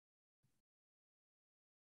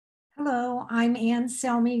Hello, I'm Ann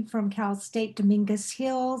Selmi from Cal State Dominguez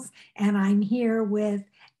Hills, and I'm here with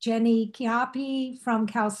Jenny Chiappe from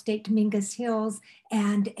Cal State Dominguez Hills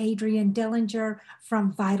and Adrienne Dellinger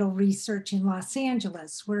from Vital Research in Los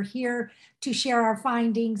Angeles. We're here to share our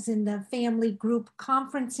findings in the family group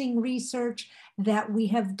conferencing research that we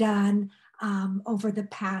have done over the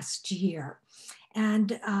past year. And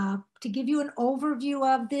to give you an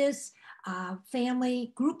overview of this,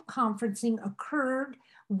 family group conferencing occurred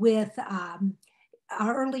with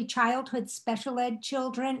our early childhood special ed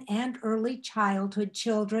children and early childhood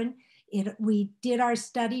children. We did our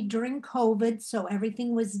study during COVID, so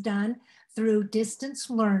everything was done through distance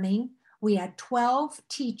learning. We had 12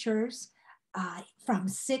 teachers from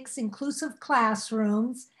 6 inclusive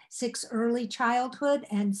classrooms, 6 early childhood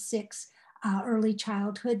and 6 early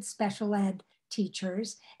childhood special ed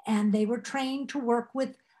teachers, and they were trained to work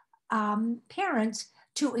with parents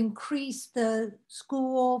to increase the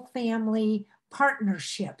school family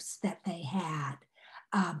partnerships that they had.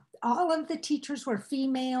 All of the teachers were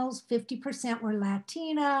females, 50% were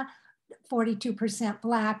Latina, 42%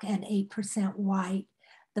 Black, and 8% white.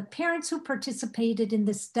 The parents who participated in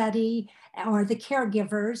the study, or the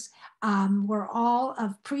caregivers, were all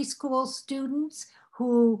of preschool students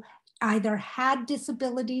who either had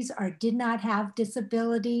disabilities or did not have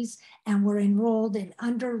disabilities and were enrolled in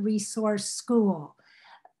under-resourced school.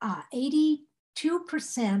 82%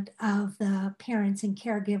 of the parents and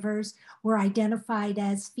caregivers were identified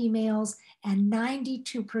as females, and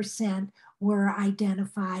 92% were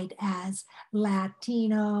identified as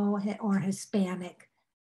Latino or Hispanic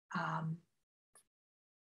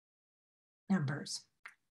members.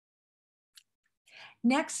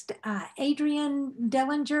 Next, Adrienne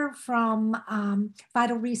Dellinger from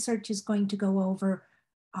Vital Research is going to go over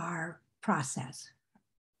our process.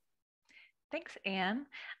 Thanks, Anne.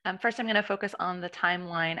 First, I'm going to focus on the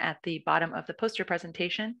timeline at the bottom of the poster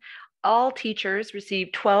presentation. All teachers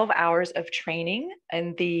received 12 hours of training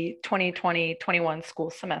in the 2020-21 school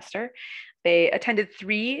semester. They attended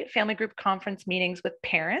 3 family group conference meetings with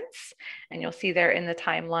parents, and you'll see there in the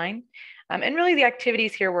timeline. And really the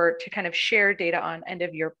activities here were to kind of share data on end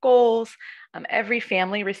of year goals. Every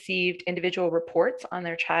family received individual reports on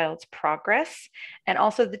their child's progress. And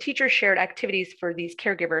also the teachers shared activities for these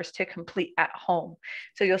caregivers to complete at home.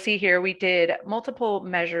 So you'll see here, we did multiple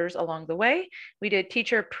measures along the way. We did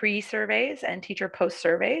teacher pre-surveys and teacher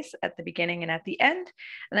post-surveys at the beginning and at the end.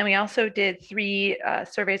 And then we also did 3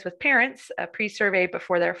 surveys with parents, a pre-survey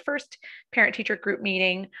before their first parent-teacher group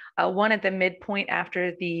meeting, one at the midpoint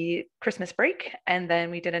after the Christmas break, and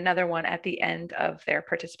then we did another one at the end of their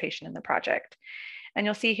participation in the project. And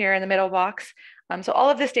you'll see here in the middle box, so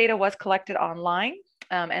all of this data was collected online,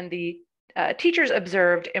 and the teachers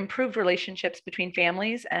observed improved relationships between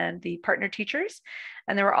families and the partner teachers,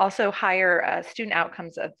 and there were also higher student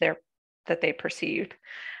outcomes that they perceived.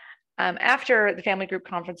 After the family group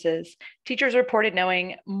conferences, teachers reported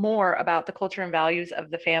knowing more about the culture and values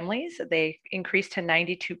of the families. They increased to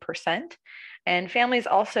 92%. And families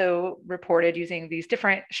also reported using these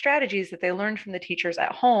different strategies that they learned from the teachers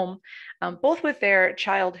at home, both with their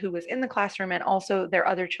child who was in the classroom and also their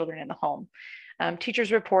other children in the home.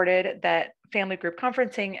 Teachers reported that family group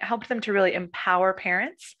conferencing helped them to really empower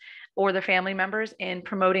parents or their family members in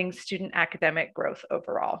promoting student academic growth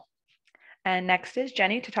overall. And next is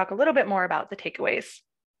Jenny to talk a little bit more about the takeaways.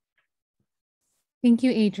 Thank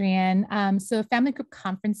you, Adrienne. So family group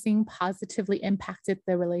conferencing positively impacted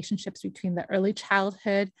the relationships between the early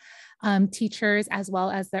childhood teachers as well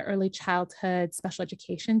as the early childhood special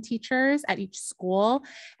education teachers at each school.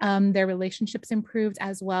 Their relationships improved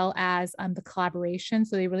as well as the collaboration,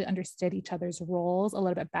 so they really understood each other's roles a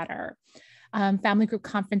little bit better. Family group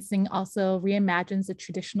conferencing also reimagines the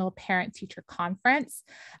traditional parent-teacher conference,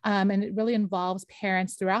 and it really involves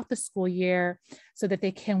parents throughout the school year so that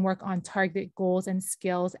they can work on targeted goals and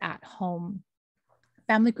skills at home.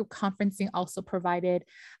 Family group conferencing also provided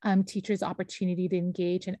teachers opportunity to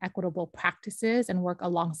engage in equitable practices and work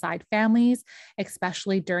alongside families,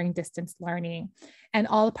 especially during distance learning. And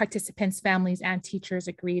all participants, families, and teachers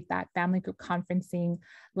agreed that family group conferencing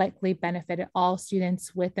likely benefited all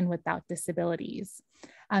students with and without disabilities.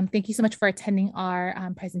 Thank you so much for attending our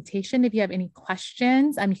presentation. If you have any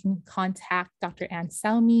questions, you can contact Dr. Ann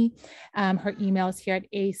Selmi. Her email is here at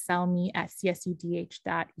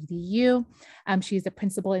aselmi@csudh.edu. She's the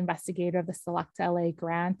principal investigator of the Select LA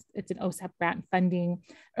grant. It's an OSAP grant funding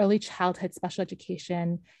early childhood special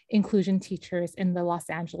education inclusion teachers in the Los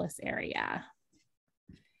Angeles area.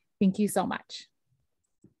 Thank you so much.